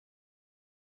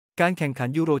การแข่งขัน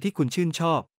ยูโรที่คุณชื่นช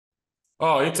อบ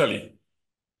Oh, Italy.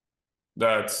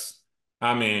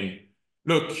 I mean,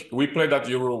 look, we played that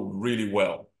Euro really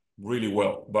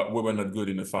well, but we were not good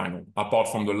in the final. Apart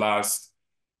from the last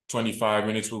 25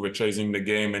 minutes, we were chasing the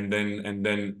game, and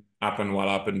then happened what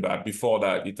happened. But before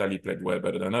that, Italy played well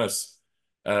better than us.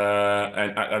 And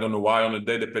I don't know why on the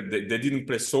day they didn't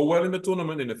play so well in the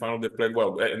tournament. In the final, they played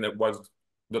well, and it was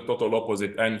the total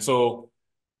opposite. And so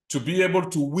to be able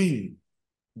to win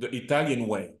the Italian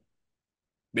way,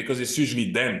 because it's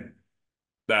usually them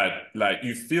that like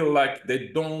you feel like they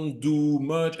don't do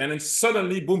much, and then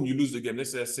suddenly, boom, you lose the game.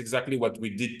 That's exactly what we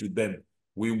did to them.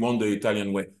 We won the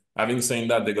Italian way. Having said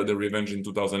that, they got the revenge in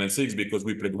 2006 because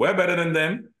we played way better than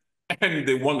them, and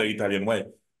they won the Italian way.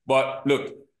 But look,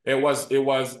 it was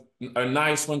a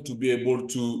nice one to be able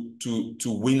to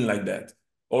win like that.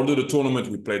 Although the tournament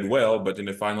we played well, but in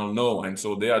the final, no. And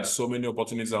so they had so many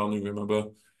opportunities. I don't even remember.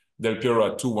 Del Piero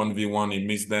had 2-1v1, he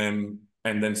missed them,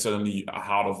 and then suddenly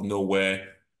out of nowhere,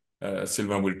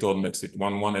 Sylvain Wiltord makes it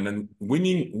 1-1, and then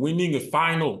winning a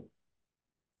final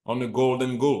on a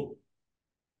golden goal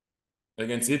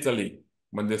against Italy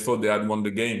when they thought they had won the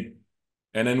game.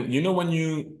 And then when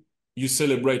you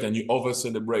celebrate and you over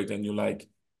celebrate and you like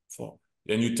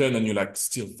and you turn and you're like,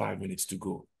 still 5 minutes to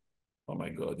go. Oh my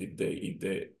God, if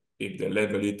they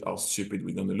level it, how stupid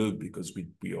we're gonna look because we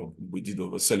did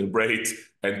over celebrate.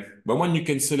 But when you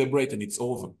can celebrate and it's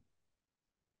over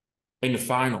in the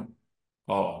final,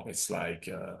 oh, it's like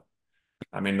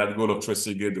that goal of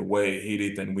Trezeguet, the way he hit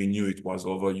it, and we knew it was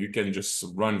over. You can just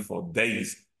run for days.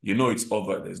 You know it's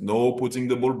over. There's no putting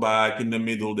the ball back in the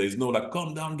middle. There's no like,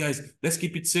 calm down, guys. Let's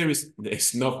keep it serious.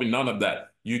 There's nothing, none of that.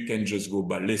 You can just go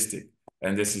ballistic,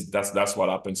 and that's what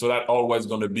happened. So that always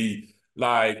gonna be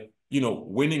like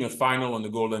winning a final on the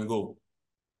golden goal.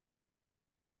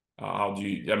 How do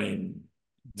you?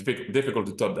 Difficult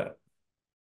to top that.